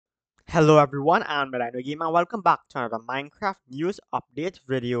Hello everyone, I'm Melano Game and welcome back to another Minecraft news update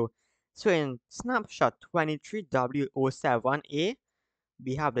video. So in Snapshot 23W07A,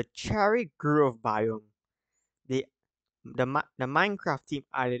 we have the Cherry Grove biome. The Minecraft team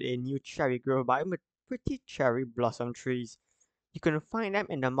added a new Cherry Grove biome with pretty cherry blossom trees. You can find them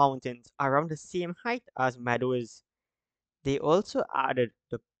in the mountains around the same height as meadows. They also added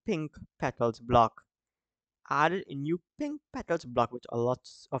the pink petals block. Added a new pink petals block with a lot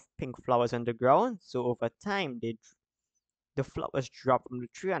of pink flowers on the ground. So over time, the flowers drop from the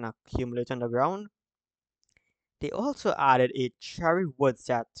tree and accumulate on the ground. They also added a cherry wood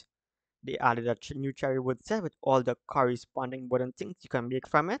set. They added a new cherry wood set with all the corresponding wooden things you can make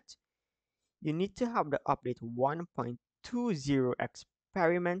from it. You need to have the update 1.20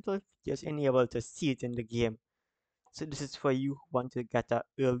 experimental features enabled to see it in the game. So this is for you who want to get an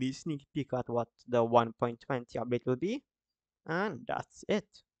early sneak peek at what the 1.20 update will be. And that's it.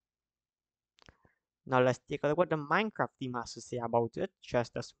 Now let's take a look what the Minecraft team has to say about it.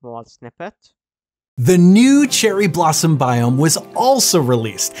 Just a small snippet. The new cherry blossom biome was also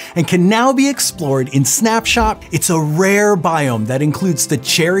released and can now be explored in Snapshot. It's a rare biome that includes the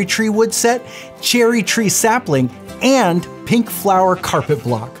cherry tree wood set, cherry tree sapling, and pink flower carpet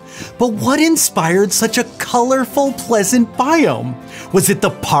block. But what inspired such a colorful, pleasant biome? Was it the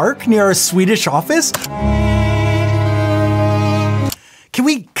park near our Swedish office? Can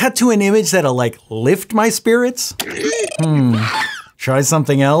we cut to an image that'll lift my spirits? Try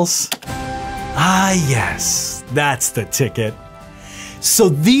something else? Ah yes, that's the ticket. So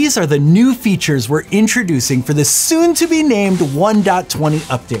these are the new features we're introducing for the soon-to-be-named 1.20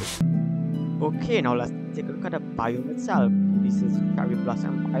 update. Okay, now let's take a look at the biome itself. This is cherry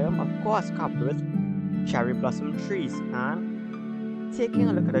blossom biome, of course covered with cherry blossom trees. And taking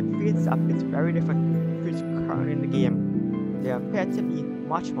a look at the tree itself, it's very different from the trees currently in the game. They appear to be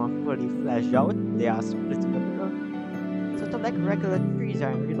much more fully fleshed out. They are split in the middle, sort of like regular trees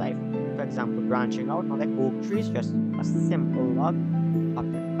are in real life. For example, branching out, not like oak trees, just a simple log,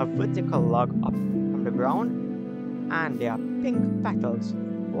 a vertical log up from the ground, and there are pink petals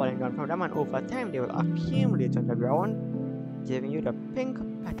falling down from them, and over time they will accumulate on the ground, giving you the pink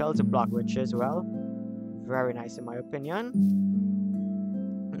petals block, which is, well, very nice in my opinion.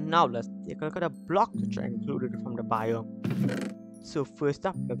 Now let's take a look at the blocks which are included from the biome. So first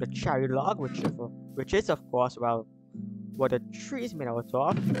up, we have the cherry log, which is of course, well, what the tree is made out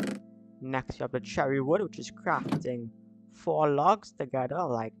of. Next, you have the cherry wood, which is crafting 4 logs together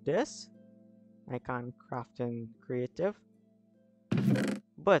like this. I can't craft in creative,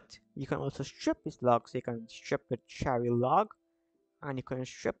 but you can also strip these logs. So you can strip the cherry log, and you can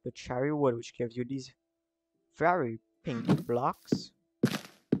strip the cherry wood, which gives you these very pink blocks.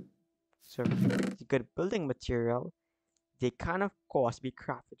 So pretty good building material. They can of course be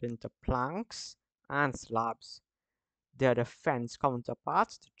crafted into planks and slabs. They are the fence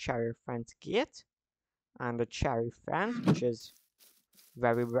counterparts, the cherry fence gate and the cherry fence, which is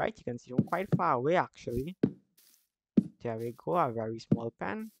very bright. You can see them quite far away actually. There we go, a very small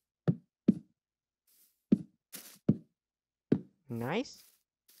pen. Nice.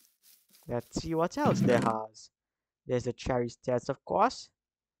 Let's see what else there has. There's the cherry stairs, of course,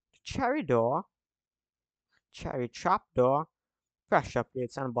 the cherry door, cherry trap door, pressure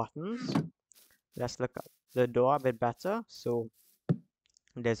plates and buttons. Let's look at the door a bit better. So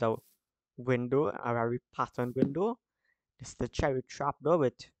there's a window, a very patterned window. This is the cherry trap door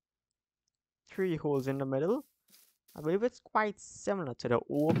with 3 holes in the middle. I believe it's quite similar to the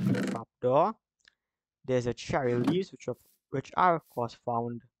oak trap door. There's a cherry leaves, which are of course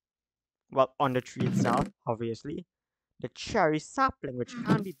found, well, on the tree itself, obviously. The cherry sapling, which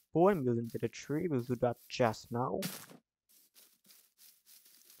can be bone mealed into the tree. We'll do that just now.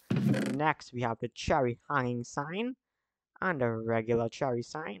 Next, we have the cherry hanging sign and a regular cherry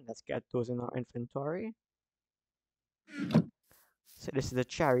sign. Let's get those in our inventory. So this is the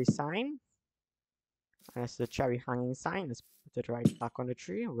cherry sign, and it's the cherry hanging sign. Let's put it right back on the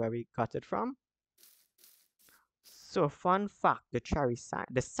tree where we got it from. So fun fact,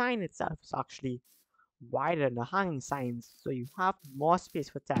 the sign itself is actually wider than the hanging signs, so you have more space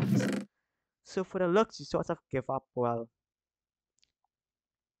for text. So for the looks, you sort of give up, well,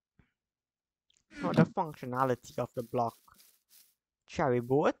 not the functionality of the block. Cherry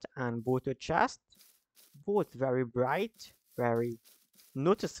boat and boat with chest, both very bright, very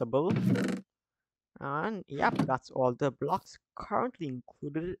noticeable. And yep, that's all the blocks currently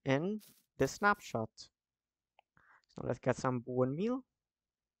included in the snapshot. So let's get some bone meal.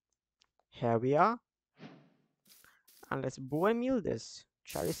 Here we are. And let's bone meal this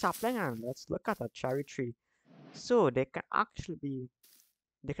cherry sapling, and let's look at a cherry tree. So they can actually be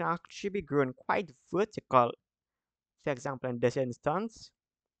They can actually be grown quite vertical. For example, in this instance,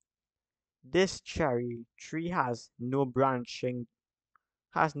 this cherry tree has no branching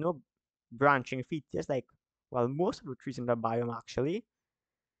features like, well, most of the trees in the biome actually.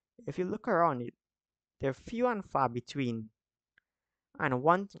 If you look around it, they're few and far between. And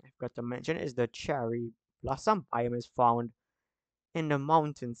one thing I forgot to mention is the cherry blossom biome is found in the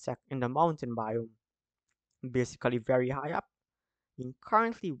mountain biome, basically very high up. And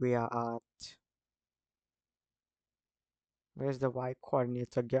currently we are at, where's the y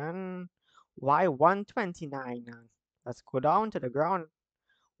coordinate again? Y129. Let's go down to the ground.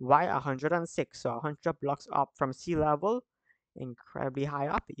 Y106, so 100 blocks up from sea level, incredibly high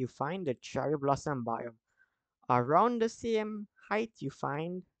up, you find the cherry blossom biome. Around the same height, you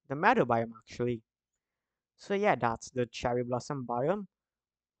find the meadow biome actually. So yeah, that's the cherry blossom biome.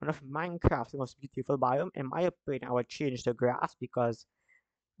 One of Minecraft's most beautiful biome. In my opinion, I would change the grass because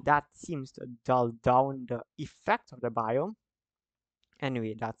that seems to dull down the effect of the biome.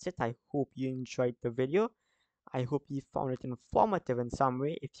 Anyway, that's it. I hope you enjoyed the video. I hope you found it informative in some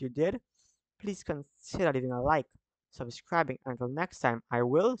way. If you did, please consider leaving a like, subscribing. Until next time, I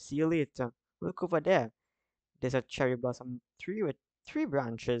will see you later. Look over there. There's a cherry blossom tree with three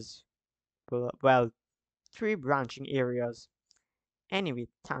branches. Well, three branching areas. Anyway,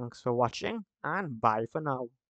 thanks for watching and bye for now.